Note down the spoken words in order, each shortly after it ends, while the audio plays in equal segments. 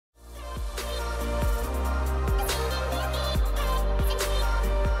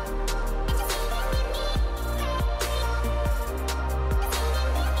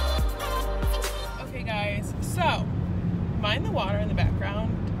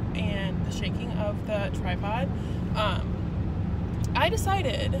of the tripod. I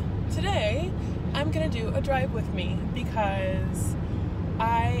decided today I'm gonna do a drive with me because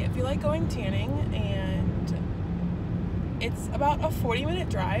I feel like going tanning, and it's about a 40-minute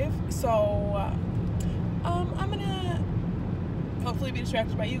drive, so I'm gonna hopefully be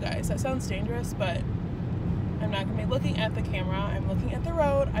distracted by you guys. That sounds dangerous, but I'm not gonna be looking at the camera. I'm looking at the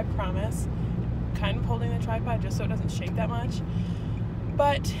road, I promise. Kind of holding the tripod just so it doesn't shake that much.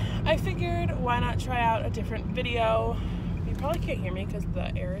 But I figured, why not try out a different video? You probably can't hear me because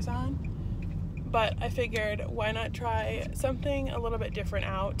the air is on. But I figured, why not try something a little bit different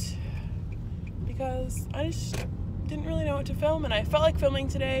out? Because I just didn't really know what to film, and I felt like filming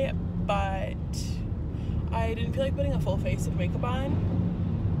today, but I didn't feel like putting a full face of makeup on.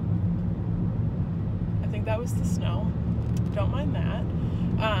 I think that was the snow. Don't mind that.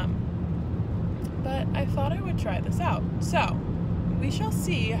 But I thought I would try this out. So, we shall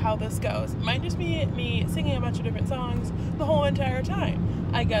see how this goes. It might just be me singing a bunch of different songs the whole entire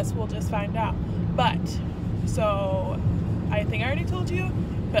time. I guess we'll just find out. But, so, I think I already told you,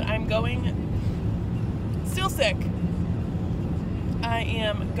 but I'm going, still sick. I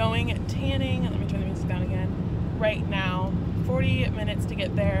am going tanning, let me turn the music down again, right now. 40 minutes to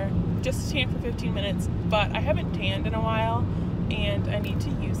get there, just to tan for 15 minutes, but I haven't tanned in a while, and I need to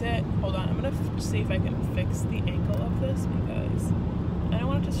use it. Hold on, I'm gonna see if I can fix the angle of this because I don't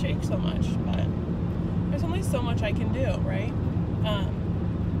want it to shake so much, but there's only so much I can do, right?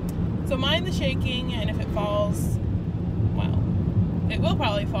 So mind the shaking, and if it falls, well, it will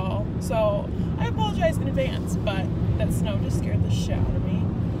probably fall, so I apologize in advance, but that snow just scared the shit out of me.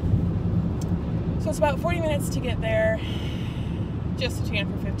 So it's about 40 minutes to get there, just to tan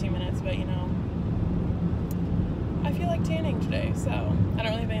for 15 minutes, but you know, I feel like tanning today, so I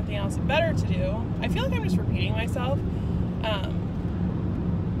don't really have anything else better to do. I feel like I'm just repeating myself, and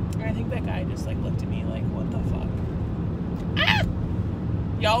I think that guy just like looked at me like, what the fuck? Ah!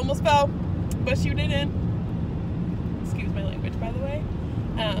 Y'all almost fell, but you didn't. Excuse my language, by the way.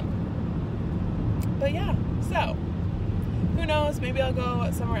 But yeah, so who knows, maybe I'll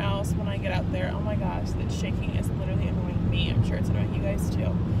go somewhere else when I get out there. Oh my gosh, the shaking is literally annoying me. I'm sure it's annoying you guys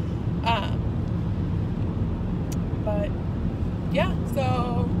too. But yeah,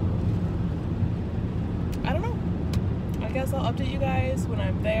 so I don't know. I guess I'll update you guys when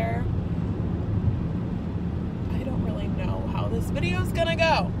I'm there. I don't really know how this video is gonna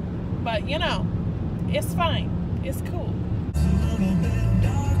go, but you know, it's fine. It's cool.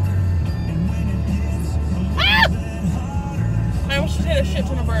 Ah! I almost just hit a shit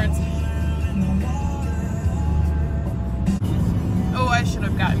ton of birds. Oh, I should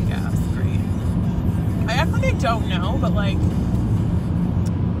have gotten gas. Great. I act like I don't know, but like,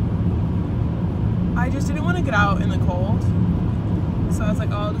 I just didn't want to get out in the cold. So I was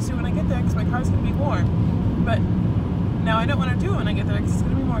like, oh, I'll just do it when I get there because my car's going to be warm. But now I don't want to do it when I get there because it's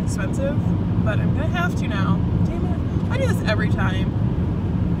going to be more expensive. But I'm going to have to now. Damn it. I do this every time.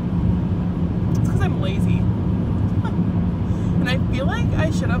 It's because I'm lazy. And I feel like I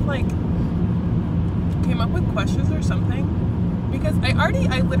should have like came up with questions or something. Because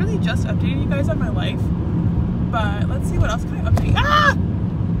I literally just updated you guys on my life. But let's see, what else can I update? Ah!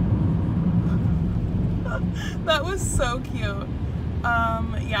 That was so cute.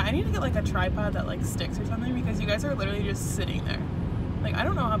 Yeah, I need to get like a tripod that like sticks or something because you guys are literally just sitting there. Like, I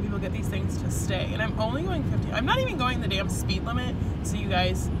don't know how people get these things to stay. And I'm only going 50. I'm not even going the damn speed limit so you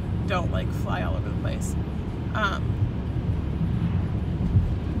guys don't like fly all over the place.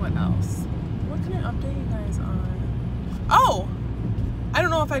 What else? What can I update you guys on? Oh! I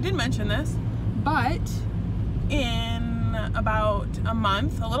don't know if I did mention this, but in about a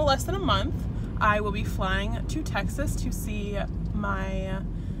month, a little less than a month, I will be flying to Texas to see my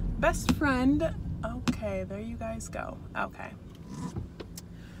best friend. Okay, there you guys go. Okay.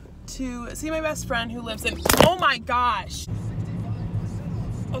 To see my best friend who lives in, oh my gosh.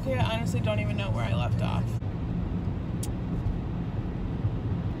 Okay, I honestly don't even know where I left off.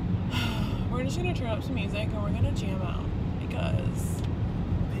 We're just gonna turn up some music and we're gonna jam out because,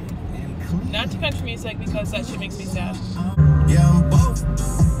 not to country music because that shit makes me sad.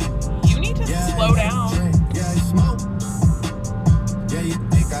 You need to slow down.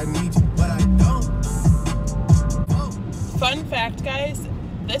 Fun fact, guys,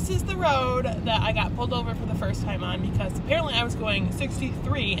 this is the road that I got pulled over for the first time on because apparently I was going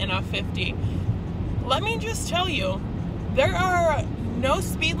 63 and not 50. Let me just tell you, there are no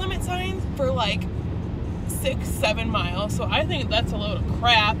speed limit signs for like 6-7 miles, so I think that's a load of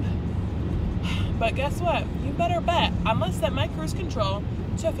crap. But guess what? You better bet I'm gonna set my cruise control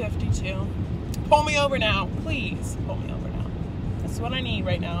to 52. Pull me over now, please. Pull me over now. That's what I need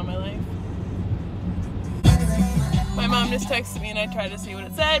right now in my life. My mom just texted me and I tried to see what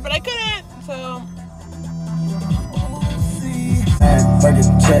it said, but I couldn't, so. Burger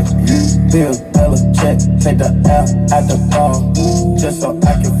check, bill, hella check, take the L at the ball, just so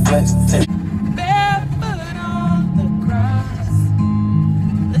I can flex. Barefoot on the grass,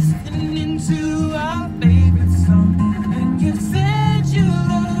 listening to our favorite song, and you said you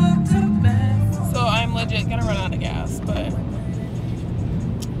looked a mess. So I'm legit gonna run out of gas, but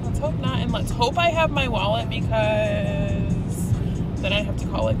let's hope not, and let's hope I have my wallet, because then I have to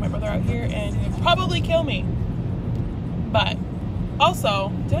call like my brother out here and he'll probably kill me. But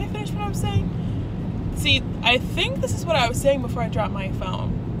also, did I finish what I was saying? See, I think this is what I was saying before I dropped my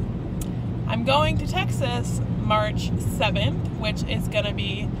phone. I'm going to Texas March 7th, which is going to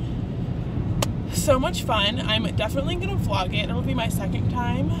be so much fun. I'm definitely going to vlog it. It'll be my second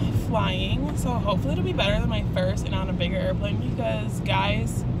time flying, so hopefully it'll be better than my first and on a bigger airplane, because,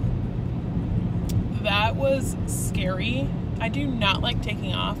 guys, that was scary. I do not like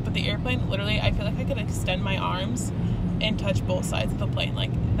taking off, but the airplane, literally, I feel like I could extend my arms and touch both sides of the plane.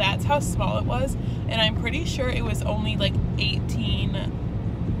 Like, that's how small it was, and I'm pretty sure it was only like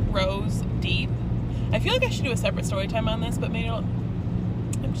 18 rows deep. I feel like I should do a separate story time on this, but maybe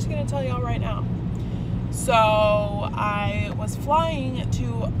I'm just gonna tell y'all right now. So I was flying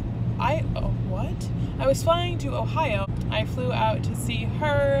to I was flying to Ohio. I flew out to see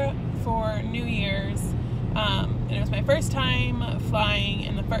her for New Year's, and it was my first time flying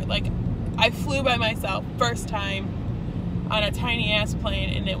in the first, like, I flew by myself, first time on a tiny ass plane,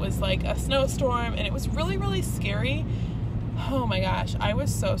 and it was like a snowstorm, and it was really, really scary. Oh my gosh, I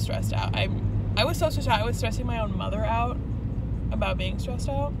was so stressed out. I was so stressed out. I was stressing my own mother out about being stressed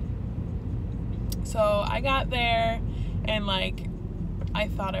out. So I got there, and like, I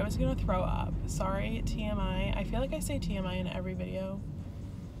thought I was gonna throw up. Sorry, TMI. I feel like I say TMI in every video.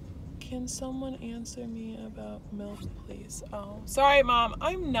 Can someone answer me about milk, please? Oh, sorry, Mom.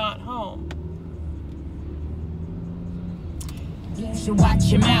 I'm not home. You should watch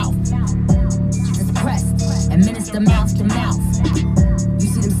your mouth. Just press, administer mouth to mouth. You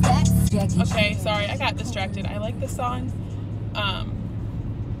see them stats? Okay, sorry, I got distracted. I like this song.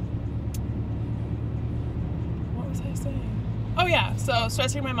 What was I saying? Oh yeah, so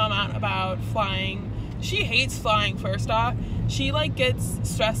stressing my mom out about flying. She hates flying, first off. She like gets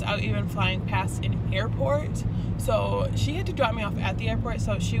stressed out even flying past an airport. So she had to drop me off at the airport,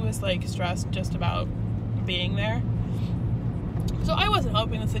 so she was like stressed just about being there. So I wasn't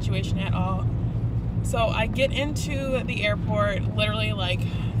helping the situation at all. So I get into the airport, literally like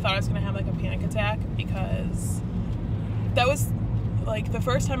thought I was gonna have like a panic attack, because that was like the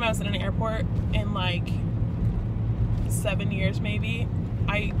first time I was in an airport in like 7 years maybe.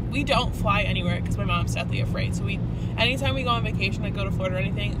 We don't fly anywhere because my mom's deathly afraid. So anytime we go on vacation, like go to Florida or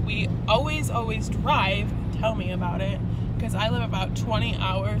anything, we always drive. Tell me about it, because I live about 20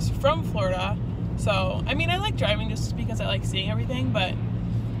 hours from Florida. So, I mean, I like driving just because I like seeing everything, but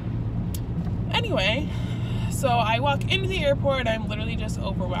anyway, so I walk into the airport, I'm literally just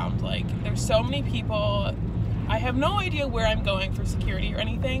overwhelmed. Like, there's so many people. I have no idea where I'm going for security or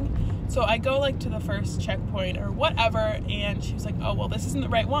anything. So I go like to the first checkpoint or whatever, and she was like, oh, well, this isn't the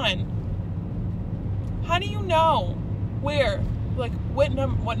right one. How do you know? Where? Like, what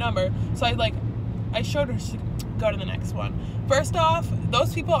number? So I showed her, she's like, go to the next one. First off,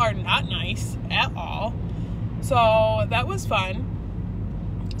 those people are not nice at all. So that was fun.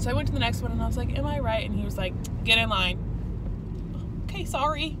 So I went to the next one and I was like, am I right? And he was like, get in line. Okay,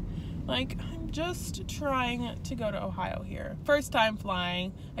 sorry. Like, I'm just trying to go to Ohio here. First time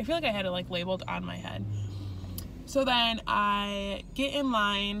flying. I feel like I had it like labeled on my head. So then I get in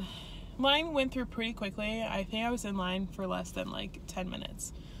line. Line went through pretty quickly. I think I was in line for less than like 10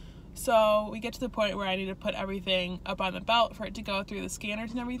 minutes. So we get to the point where I need to put everything up on the belt for it to go through the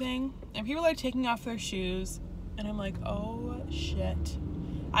scanners and everything. And people are taking off their shoes. And I'm like, oh shit.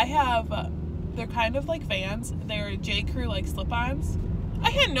 I have, they're kind of like Vans. They're J. Crew like slip-ons. I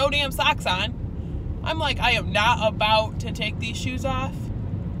had no damn socks on. I'm like, I am not about to take these shoes off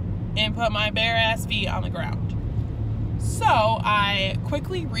and put my bare ass feet on the ground. So I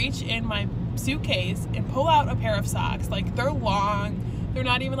quickly reach in my suitcase and pull out a pair of socks. Like, they're long. They're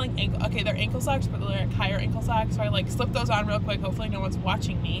not even like ankle, okay, they're ankle socks, but they're like higher ankle socks. So I like slip those on real quick. Hopefully no one's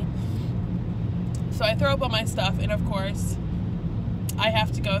watching me. So I throw up all my stuff, and of course I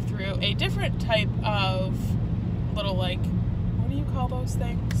have to go through a different type of little, like, what do you call those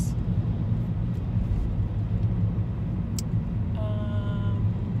things?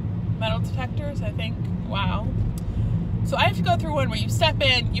 Metal detectors, I think. Wow. So I have to go through one where you step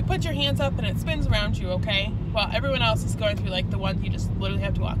in, you put your hands up, and it spins around you, okay? While everyone else is going through, like, the one you just literally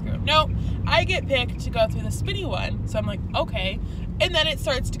have to walk through. No, I get picked to go through the spinny one. So I'm like, okay. And then it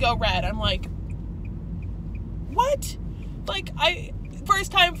starts to go red. I'm like, what? Like,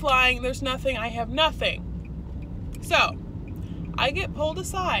 first time flying, there's nothing, I have nothing. So, I get pulled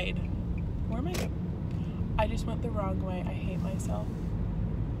aside. Where am I going? I just went the wrong way. I hate myself.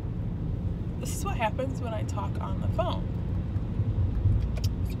 This is what happens when I talk on the phone.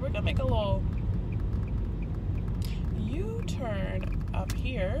 So we're gonna make a little U-turn up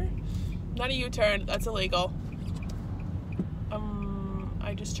here. Not a U-turn, that's illegal.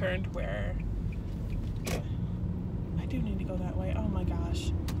 I just turned where I do need to go that way. Oh my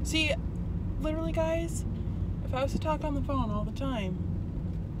gosh. See, literally guys, if I was to talk on the phone all the time,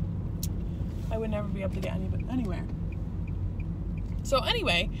 I would never be able to get anywhere. So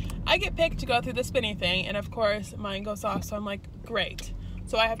anyway, I get picked to go through the spinny thing, and of course mine goes off, so I'm like, great.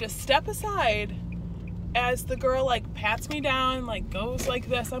 So I have to step aside as the girl like pats me down, like goes like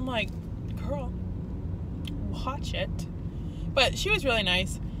this. I'm like, girl, watch it. But she was really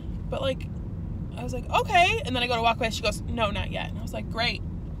nice. But like, I was like, okay. And then I go to walk away. She goes, no, not yet. And I was like, great.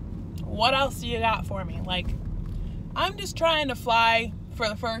 What else do you got for me? Like, I'm just trying to fly for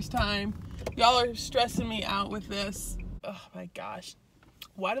the first time. Y'all are stressing me out with this. Oh my gosh.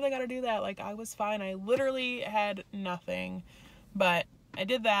 Why do they gotta do that? Like, I was fine. I literally had nothing. But I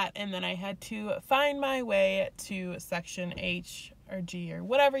did that, and then I had to find my way to section H or G or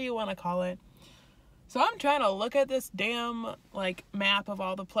whatever you want to call it. So I'm trying to look at this damn, like, map of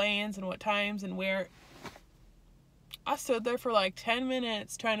all the planes and what times and where. I stood there for like 10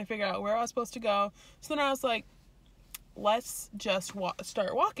 minutes trying to figure out where I was supposed to go. So then I was like, let's just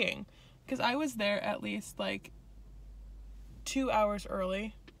start walking. Because I was there at least like 2 hours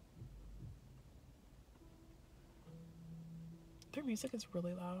early. Their music is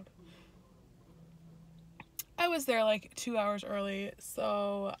really loud. I was there like 2 hours early,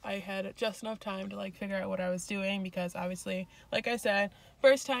 so I had just enough time to like figure out what I was doing, because obviously, like I said,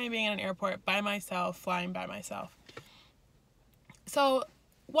 first time being in an airport by myself, flying by myself. So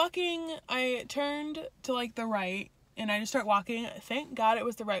walking, I turned to like the right, and I just start walking. Thank God it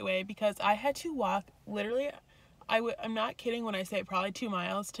was the right way, because I had to walk literally, I'm not kidding when I say probably 2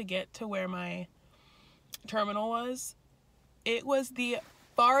 miles to get to where my terminal was. It was the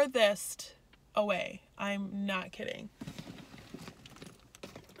farthest away. I'm not kidding.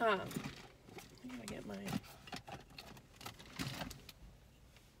 I gotta get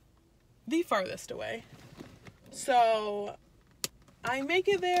the farthest away. So I make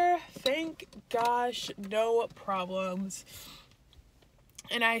it there. Thank gosh, no problems.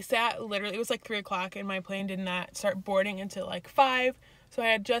 And I sat literally, it was like 3 o'clock, and my plane did not start boarding until like 5. So I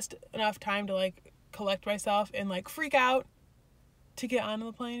had just enough time to like collect myself and like freak out to get onto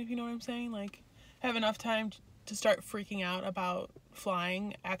the plane, if you know what I'm saying. Like, have enough time to start freaking out about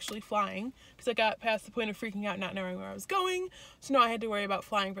actually flying, because I got past the point of freaking out not knowing where I was going. So now I had to worry about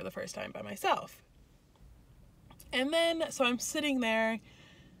flying for the first time by myself. And then, so I'm sitting there,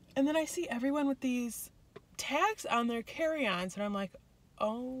 and then I see everyone with these tags on their carry-ons, and I'm like,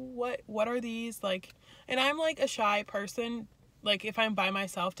 oh, what are these? Like, and I'm like a shy person, like if I'm by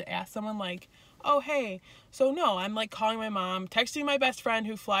myself, to ask someone like, oh, hey. So no, I'm like calling my mom, texting my best friend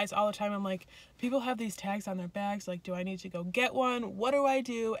who flies all the time. I'm like, people have these tags on their bags. Like, do I need to go get one? What do I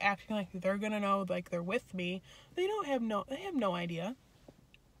do? Acting like they're gonna know, like they're with me. They have no idea.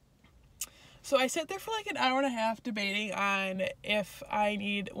 So I sit there for like an hour and a half debating on if I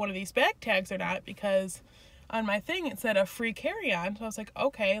need one of these bag tags or not, because on my thing it said a free carry-on. So I was like,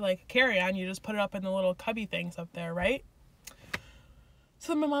 okay, like carry-on, you just put it up in the little cubby things up there, right?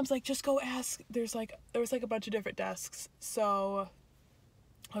 So my mom's like, just go ask. There was like a bunch of different desks. So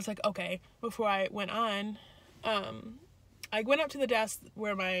I was like, okay. Before I went on, I went up to the desk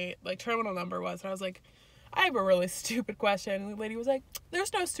where my like terminal number was, and I was like, I have a really stupid question. And the lady was like,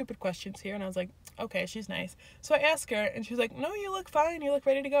 there's no stupid questions here. And I was like, okay, she's nice. So I asked her, and she was like, no, you look fine. You look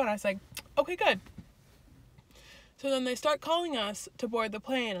ready to go. And I was like, okay, good. So then they start calling us to board the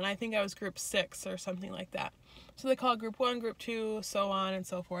plane, and I think I was group 6 or something like that. So they call group 1, group 2, so on and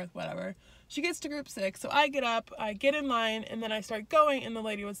so forth, whatever. She gets to group 6, so I get up, I get in line, and then I start going, and the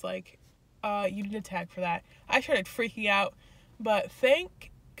lady was like, you need a tag for that. I started freaking out, but thank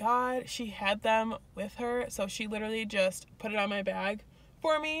God she had them with her, so she literally just put it on my bag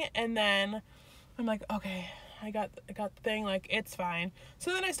for me, and then I'm like, okay, I got the thing, like, it's fine.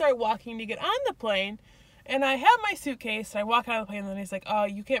 So then I start walking to get on the plane, and I have my suitcase, and I walk out of the plane, and then he's like, oh,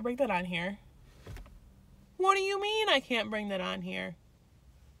 you can't bring that on here. What do you mean I can't bring that on here?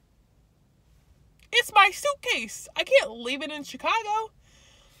 It's my suitcase. I can't leave it in Chicago.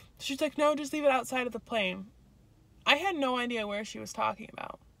 She's like, no, just leave it outside of the plane. I had no idea where she was talking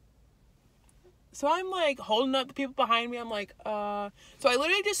about. So I'm like holding up the people behind me. I'm like, So I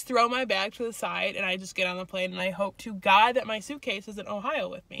literally just throw my bag to the side and I just get on the plane and I hope to God that my suitcase is in Ohio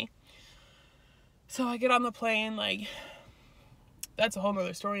with me. So I get on the plane, like, that's a whole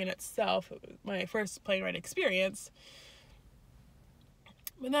nother story in itself. It was my first plane ride experience.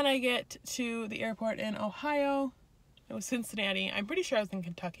 But then I get to the airport in Ohio. It was Cincinnati. I'm pretty sure I was in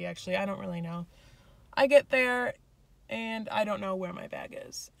Kentucky, actually. I don't really know. I get there and I don't know where my bag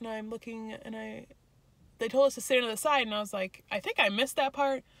is. And I'm looking and they told us to sit on the side and I was like, I think I missed that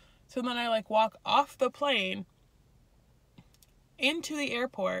part. So then I like walk off the plane into the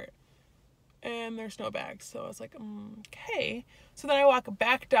airport and there's no bag. So I was like, okay. So then I walk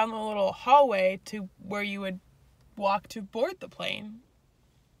back down the little hallway to where you would walk to board the plane.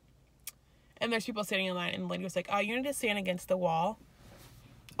 And there's people standing in line and the lady was like, you need to stand against the wall.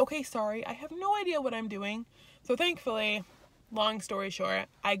 Okay, sorry. I have no idea what I'm doing. So thankfully, long story short,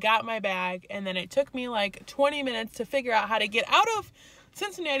 I got my bag and then it took me like 20 minutes to figure out how to get out of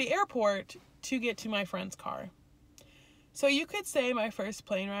Cincinnati Airport to get to my friend's car. So you could say my first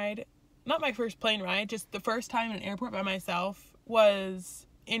plane ride, not my first plane ride, just the first time in an airport by myself was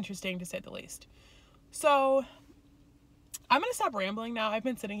interesting to say the least. So I'm going to stop rambling now. I've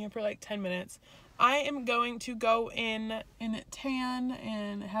been sitting here for like 10 minutes. I am going to go in tan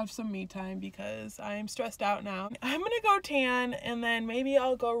and have some me time because I'm stressed out now. I'm going to go tan and then maybe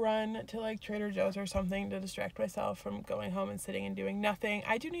I'll go run to like Trader Joe's or something to distract myself from going home and sitting and doing nothing.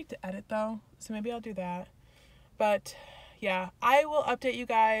 I do need to edit though, so maybe I'll do that. But yeah, I will update you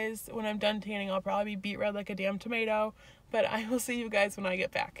guys when I'm done tanning. I'll probably be beet red like a damn tomato, but I will see you guys when I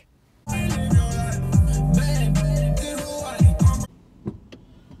get back.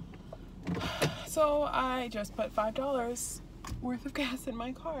 So I just put $5 worth of gas in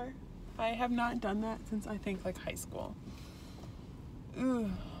my car. I have not done that since I think like high school.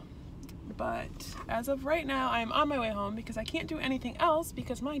 Ugh. But as of right now, I'm on my way home because I can't do anything else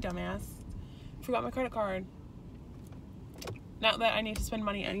because my dumbass forgot my credit card. Not that I need to spend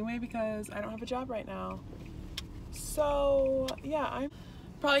money anyway because I don't have a job right now. So yeah, I'm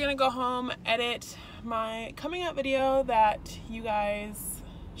probably gonna go home, edit my coming out video that you guys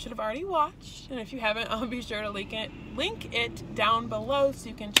should have already watched, and if you haven't, I'll be sure to link it down below so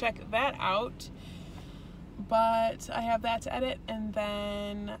you can check that out. But I have that to edit, and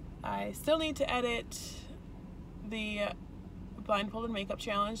then I still need to edit the blindfolded makeup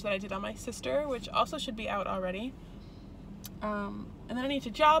challenge that I did on my sister, which also should be out already. And then I need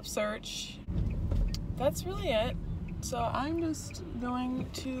to job search. That's really it. So I'm just going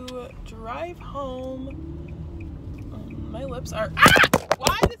to drive home. My lips are...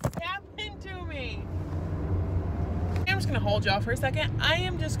 Why does this happen to me? I'm just gonna hold y'all for a second. I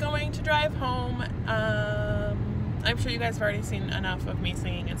am just going to drive home. I'm sure you guys have already seen enough of me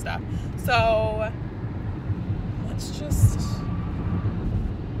singing and stuff. So let's just...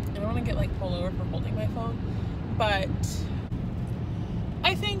 I don't want to get like pulled over for holding my phone, but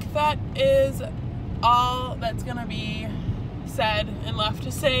I think that is all that's gonna be said and left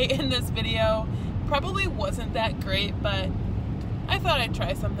to say in this video. Probably wasn't that great, but I thought I'd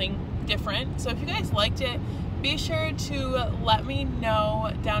try something different. So if you guys liked it, be sure to let me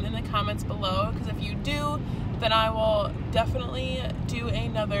know down in the comments below, because if you do, then I will definitely do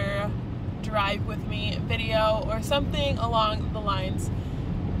another drive with me video or something along the lines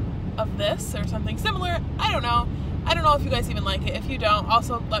of this or something similar. I don't know if you guys even like it. If you don't,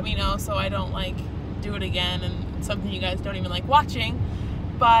 also let me know so I don't like do it again and something you guys don't even like watching.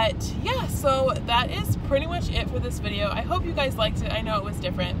 But yeah, so that is pretty much it for this video. I hope you guys liked it. I know it was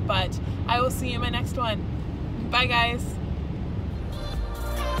different, but I will see you in my next one. Bye guys.